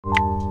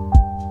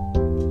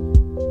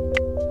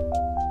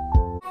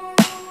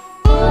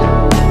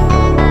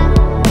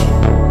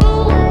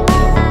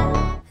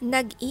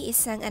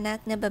Nag-iisang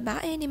anak na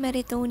babae ni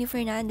Maritoni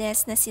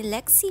Fernandez na si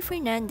Lexi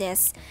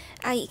Fernandez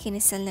ay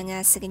ikinasal na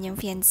nga sa kanyang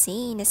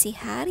fiancé na si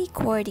Harry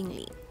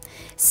accordingly.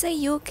 Sa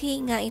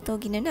UK nga ito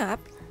ginanap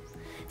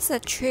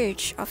sa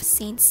Church of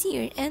St.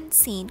 Cyr and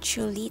St.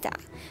 Julita,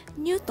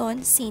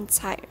 Newton, St.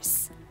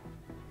 Cyrs.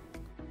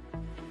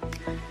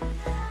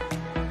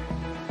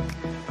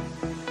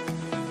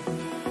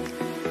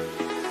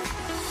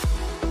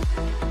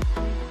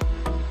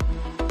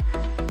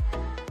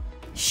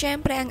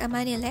 Siyempre ang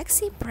ama ni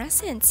Lexi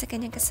present sa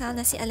kanyang kasal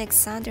na si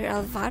Alexander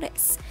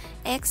Alvarez,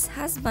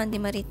 ex-husband ni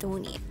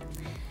Maritoni.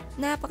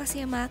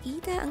 Napakasaya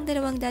makita ang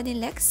dalawang dad ni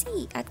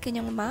Lexi at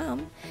kanyang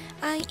mom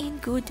ay in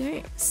good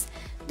terms.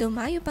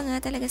 Dumayo pa nga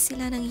talaga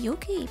sila ng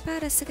UK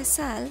para sa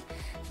kasal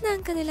ng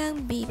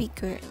kanilang baby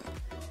girl.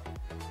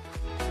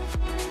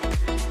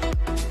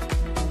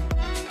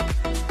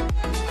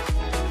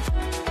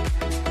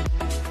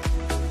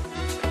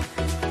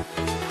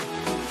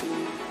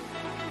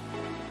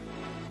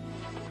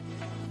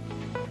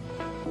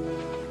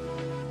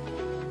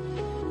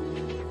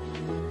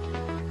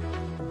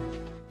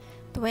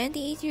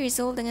 "28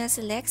 years old na nga si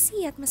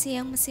Lexi at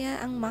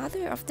masayang-masaya ang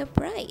mother of the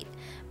bride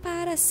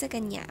para sa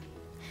kanya.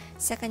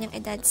 Sa kanyang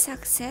edad,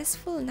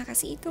 successful na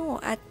kasi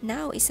ito at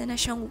now isa na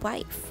siyang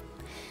wife.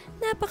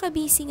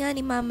 Napaka-busy nga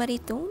ni Mama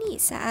Maritoni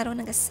sa araw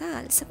ng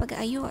kasal sa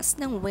pag-aayos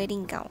ng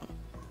wedding gown.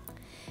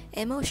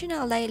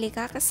 Emotional dahil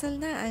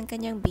ikakasal na ang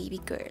kanyang baby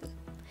girl.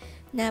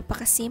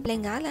 Napakasimple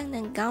nga lang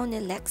ng gown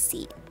ni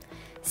Lexi.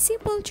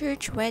 Simple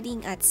church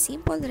wedding at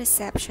simple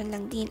reception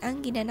lang din ang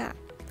ginanap.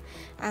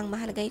 Ang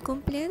mahalaga ay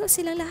kumpleto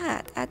silang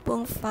lahat at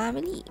buong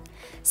family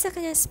sa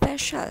kanyang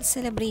special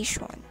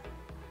celebration.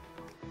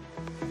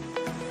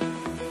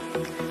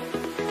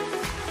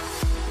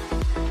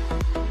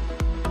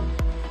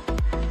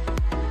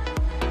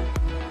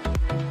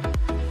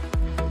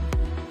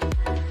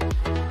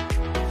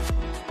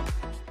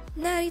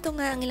 Narito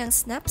nga ang ilang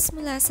snaps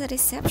mula sa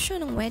reception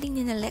ng wedding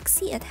ni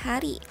Lexi at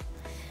Harry.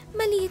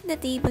 Maliit na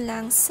table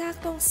lang,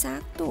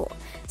 saktong-sakto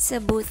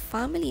sa both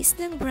families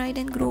ng bride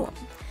and groom.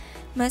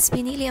 Mas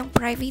pinili ang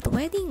private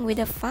wedding with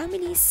the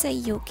family sa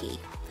UK.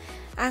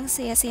 Ang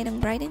saya-saya ng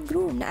bride and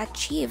groom na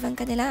achieve ang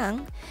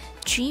kanilang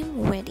dream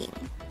wedding.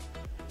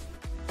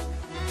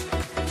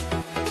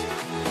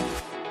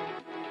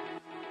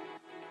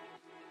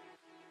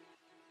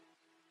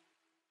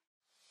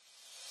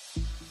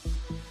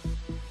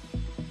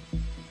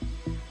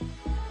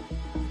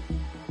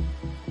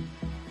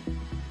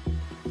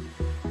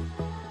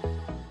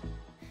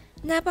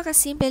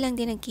 Napakasimple lang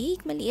din ng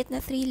cake, maliit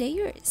na 3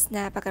 layers.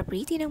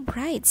 Napaka-pretty ng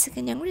bride sa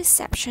kanyang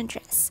reception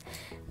dress.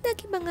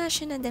 Nag-iba nga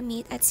siya ng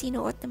damit at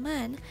sinuot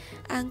naman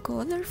ang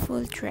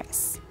colorful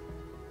dress.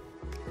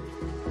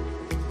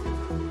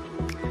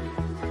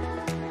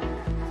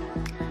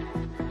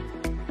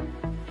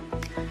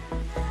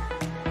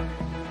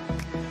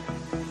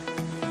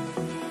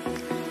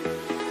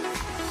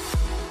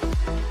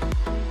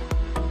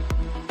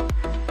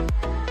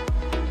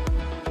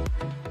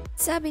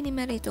 Sabi ni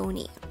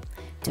Maritoni,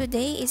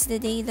 "Today is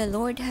the day the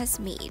Lord has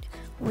made.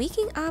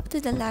 Waking up to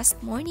the last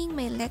morning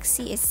my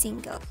Lexi is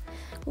single.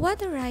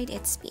 What a ride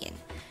it's been.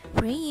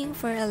 Praying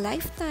for a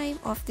lifetime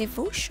of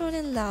devotion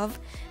and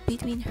love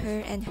between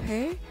her and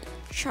her,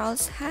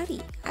 Charles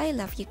Harry. I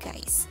love you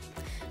guys.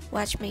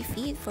 Watch my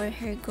feed for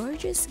her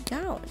gorgeous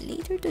gown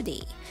later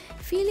today.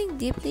 Feeling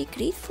deeply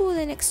grateful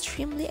and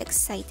extremely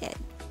excited."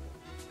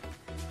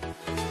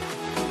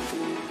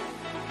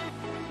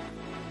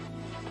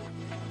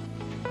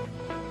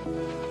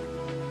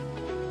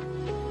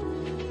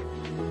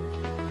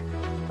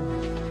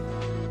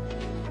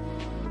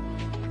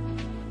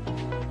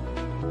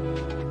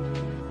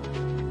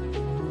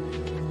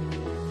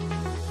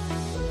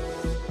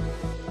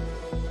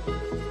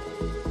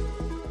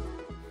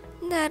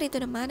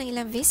 Narito naman ang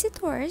ilang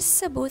visitors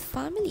sa both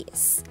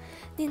families,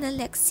 nina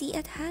Lexi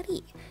at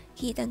Harry.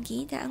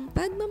 Kitang-kita ang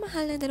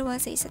pagmamahal ng dalawa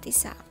sa isa't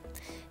isa.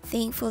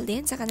 Thankful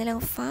din sa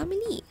kanilang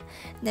family.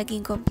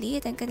 Naging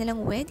complete ang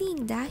kanilang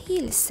wedding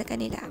dahil sa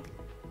kanila.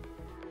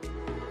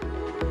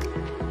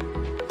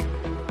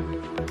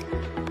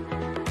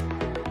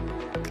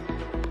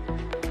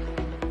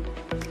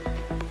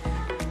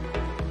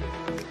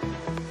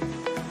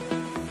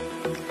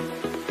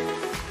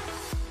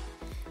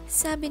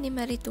 Sabi ni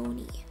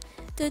Maritoni,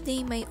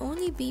 "Today, my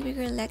only baby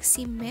girl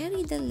Lexi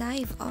married the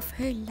life of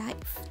her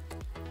life.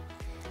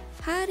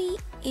 Harry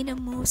in a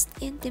most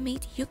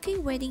intimate UK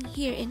wedding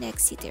here in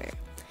Exeter.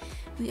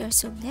 We are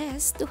so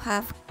blessed to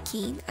have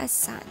Kane as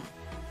son."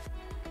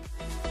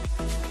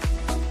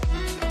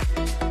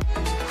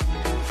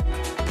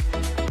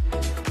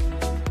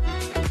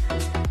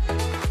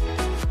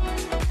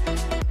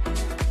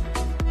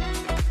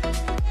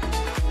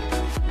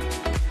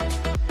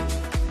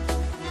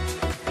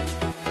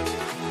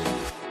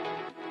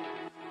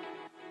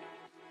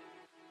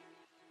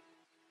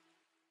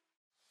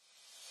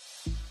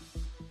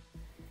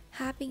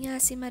 Happy nga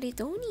si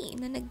Maritoni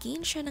na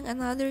nag-gain siya ng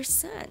another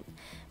son.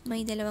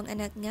 May 2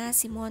 anak nga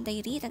si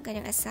Monday Reed ang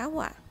kanyang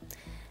asawa.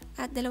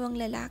 At 2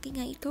 lalaki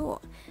nga ito.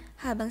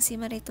 Habang si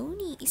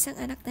Maritoni, isang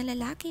anak na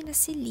lalaki na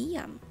si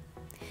Liam.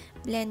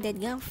 Blended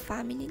nga ang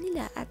family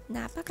nila at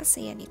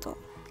napakasaya nito.